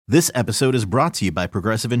This episode is brought to you by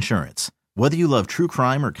Progressive Insurance. Whether you love true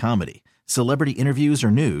crime or comedy, celebrity interviews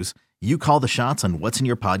or news, you call the shots on what's in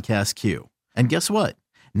your podcast queue. And guess what?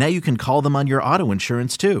 Now you can call them on your auto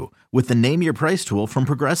insurance too with the Name Your Price tool from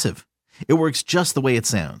Progressive. It works just the way it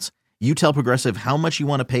sounds. You tell Progressive how much you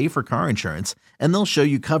want to pay for car insurance, and they'll show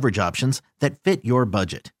you coverage options that fit your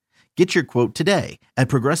budget. Get your quote today at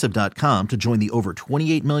Progressive.com to join the over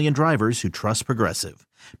 28 million drivers who trust Progressive.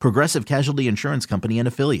 Progressive Casualty Insurance Company and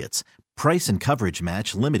Affiliates. Price and coverage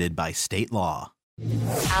match limited by state law.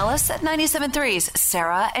 Alice at 97.3's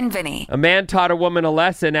Sarah and Vinny. A man taught a woman a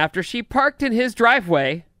lesson after she parked in his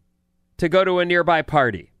driveway to go to a nearby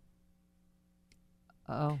party.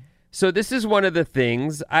 Oh. So this is one of the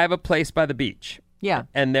things. I have a place by the beach. Yeah.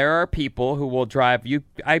 And there are people who will drive you.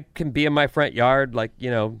 I can be in my front yard, like,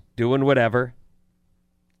 doing whatever,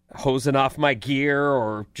 hosing off my gear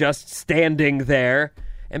or just standing there.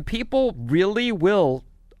 And people really will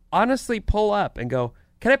honestly pull up and go,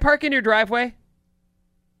 "Can I park in your driveway?"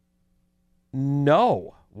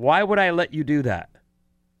 No. Why would I let you do that?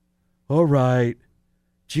 All right.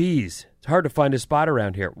 Geez, it's hard to find a spot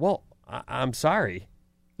around here. Well, I'm sorry.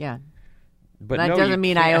 Yeah. But that no, doesn't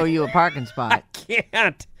mean I owe you a parking spot. I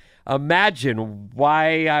can't imagine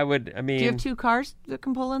why I would. I mean, do you have two cars that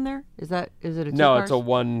can pull in there? Is it a two no? cars? It's a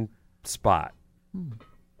one spot.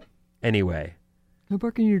 Anyway, can I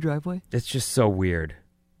park in your driveway? it's just so weird.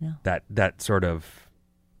 Yeah. That sort of.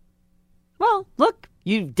 Well, look,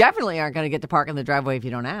 you definitely aren't going to get to park in the driveway if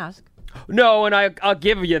you don't ask. No, and I'll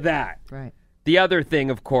give you that. Right. The other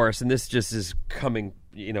thing, of course, and this just is coming.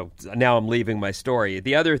 Now I'm leaving my story.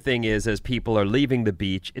 The other thing is, as people are leaving the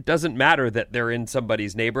beach, it doesn't matter that they're in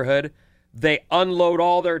somebody's neighborhood. They unload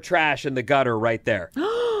all their trash in the gutter right there.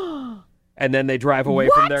 And then they drive away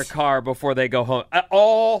from their car before they go home.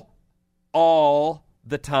 All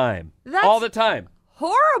the time. All the time.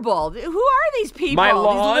 Horrible. Who are these people? My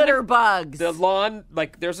lawn, these litter bugs. The lawn,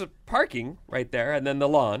 like there's a parking right there, and then the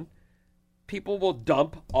lawn. People will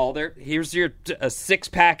dump all their, here's your a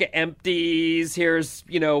 6-pack of empties, here's,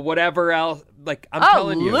 whatever else. Like, I'm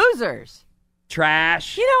telling you. Losers.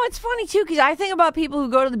 Trash. It's funny, too, because I think about people who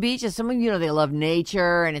go to the beach as someone, they love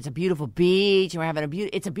nature, and it's a beautiful beach, and we're having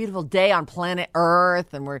it's a beautiful day on planet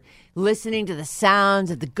Earth, and we're listening to the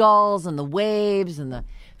sounds of the gulls and the waves and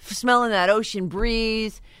smelling that ocean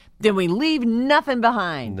breeze. Then we leave nothing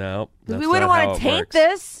behind. No, because we wouldn't want to taint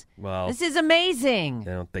this. Well, this is amazing.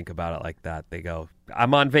 They don't think about it like that. They go,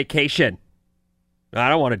 I'm on vacation. I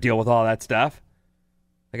don't want to deal with all that stuff.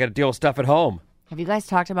 I got to deal with stuff at home. Have you guys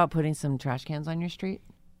talked about putting some trash cans on your street?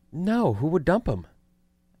 No. Who would dump them?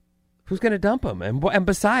 Who's going to dump them? And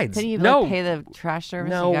besides, can you pay the trash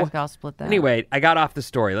service? No. You guys all split that. Anyway, I got off the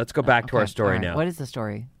story. Let's go back to our story now. What is the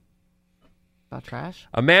story? About trash?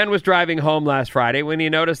 A man was driving home last Friday when he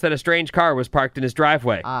noticed that a strange car was parked in his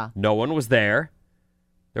driveway. No one was there.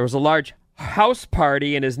 There was a large house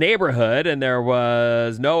party in his neighborhood, and there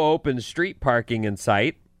was no open street parking in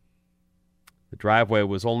sight. The driveway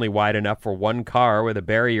was only wide enough for one car with a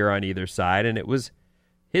barrier on either side, and it was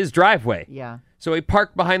his driveway. Yeah. So he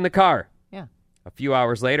parked behind the car. Yeah. A few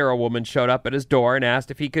hours later, a woman showed up at his door and asked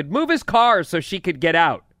if he could move his car so she could get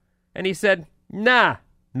out. And he said, nah,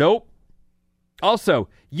 nope. Also,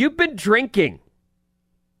 you've been drinking.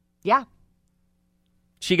 Yeah.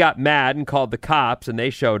 She got mad and called the cops, and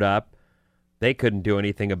they showed up. They couldn't do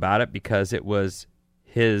anything about it because it was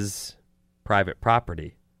his private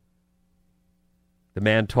property. The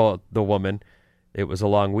man told the woman it was a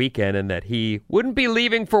long weekend and that he wouldn't be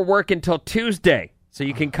leaving for work until Tuesday, so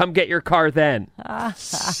you can come get your car then. And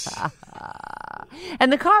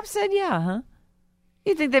the cops said, yeah, huh?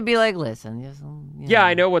 You think they'd be like, listen. Just, yeah,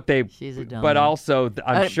 I know what they... She's a dumb. But also,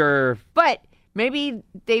 I'm sure... But maybe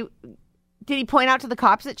they... Did he point out to the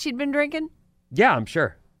cops that she'd been drinking? Yeah, I'm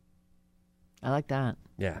sure. I like that.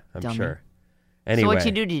 Yeah, I'm Dummy. sure. Anyway. So what'd she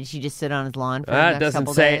do? Did she just sit on his lawn for the next doesn't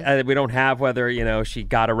couple say. days? We don't have whether, she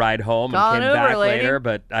got a ride home Call and came an Uber, back lady. later.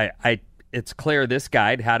 But it's clear this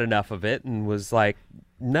guy had enough of it and was like,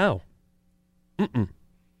 no. Mm-mm.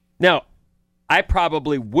 Now, I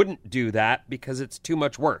probably wouldn't do that because it's too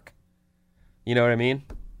much work. You know what I mean?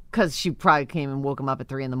 Because she probably came and woke him up at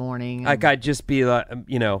 3 a.m. Like, I'd just be like,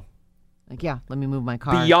 like, yeah, let me move my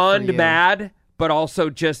car. beyond mad, but also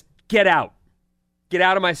just get out. Get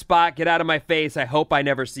out of my spot. Get out of my face. I hope I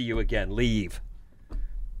never see you again. Leave.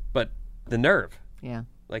 But the nerve. Yeah.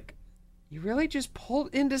 Like, you really just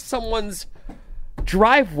pulled into someone's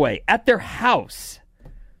driveway at their house,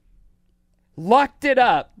 locked it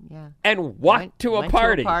up, and went to a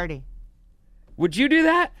party. Would you do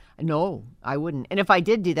that? No, I wouldn't. And if I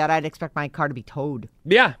did do that, I'd expect my car to be towed.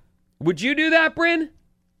 Yeah. Would you do that, Bryn?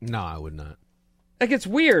 No, I would not. Like, it's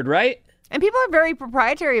weird, right? And people are very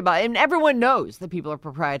proprietary about it. And everyone knows that people are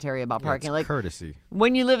proprietary about parking. It's like courtesy.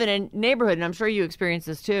 When you live in a neighborhood, and I'm sure you experience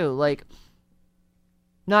this too, like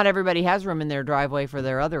not everybody has room in their driveway for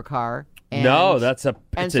their other car. And, no, it's an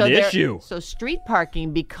issue. So street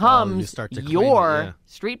parking becomes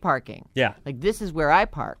street parking. Yeah. Like, this is where I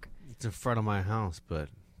park. It's in front of my house, but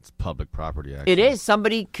it's public property, actually. It is.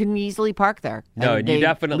 Somebody can easily park there. No, and you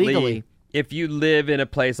definitely, legally. If you live in a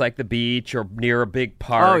place like the beach or near a big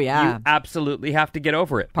park, you absolutely have to get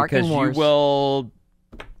over it. Parking wars.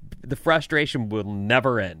 The frustration will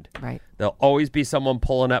never end. Right. There'll always be someone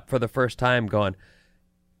pulling up for the first time going,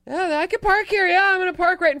 yeah, I can park here. Yeah, I'm going to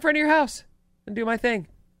park right in front of your house and do my thing.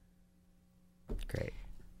 Great.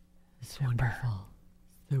 It's wonderful.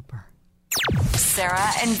 Super.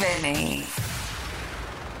 Sarah and Vinny.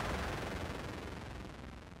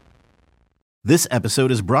 This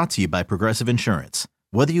episode is brought to you by Progressive Insurance.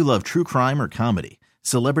 Whether you love true crime or comedy,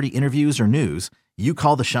 celebrity interviews or news, you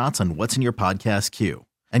call the shots on what's in your podcast queue.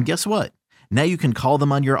 And guess what? Now you can call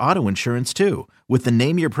them on your auto insurance too with the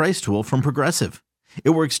Name Your Price tool from Progressive.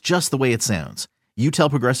 It works just the way it sounds. You tell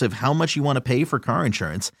Progressive how much you want to pay for car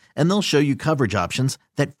insurance, and they'll show you coverage options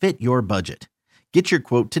that fit your budget. Get your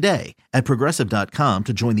quote today at Progressive.com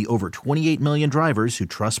to join the over 28 million drivers who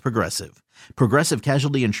trust Progressive. Progressive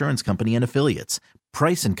Casualty Insurance Company and Affiliates.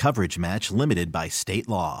 Price and coverage match limited by state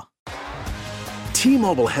law.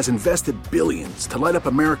 T-Mobile has invested billions to light up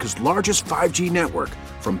America's largest 5G network,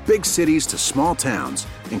 from big cities to small towns,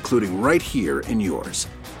 including right here in yours.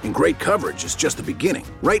 And great coverage is just the beginning.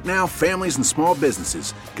 Right now, families and small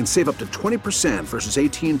businesses can save up to 20% versus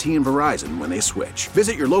AT&T and Verizon when they switch.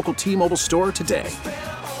 Visit your local T-Mobile store today.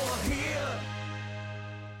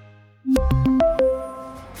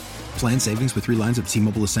 Plan savings with 3 lines of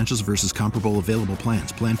T-Mobile Essentials versus comparable available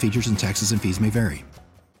plans. Plan features and taxes and fees may vary.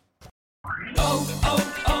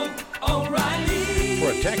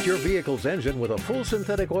 Protect your vehicle's engine with a full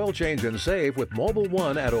synthetic oil change and save with Mobil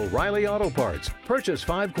 1 at O'Reilly Auto Parts. Purchase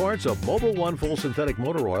 5 quarts of Mobil 1 full synthetic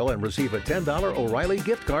motor oil and receive a $10 O'Reilly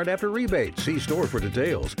gift card after rebate. See store for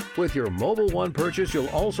details. With your Mobil 1 purchase, you'll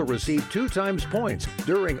also receive 2 times points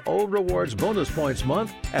during O Rewards Bonus Points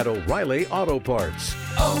Month at O'Reilly Auto Parts.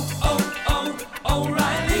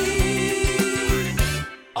 O'Reilly.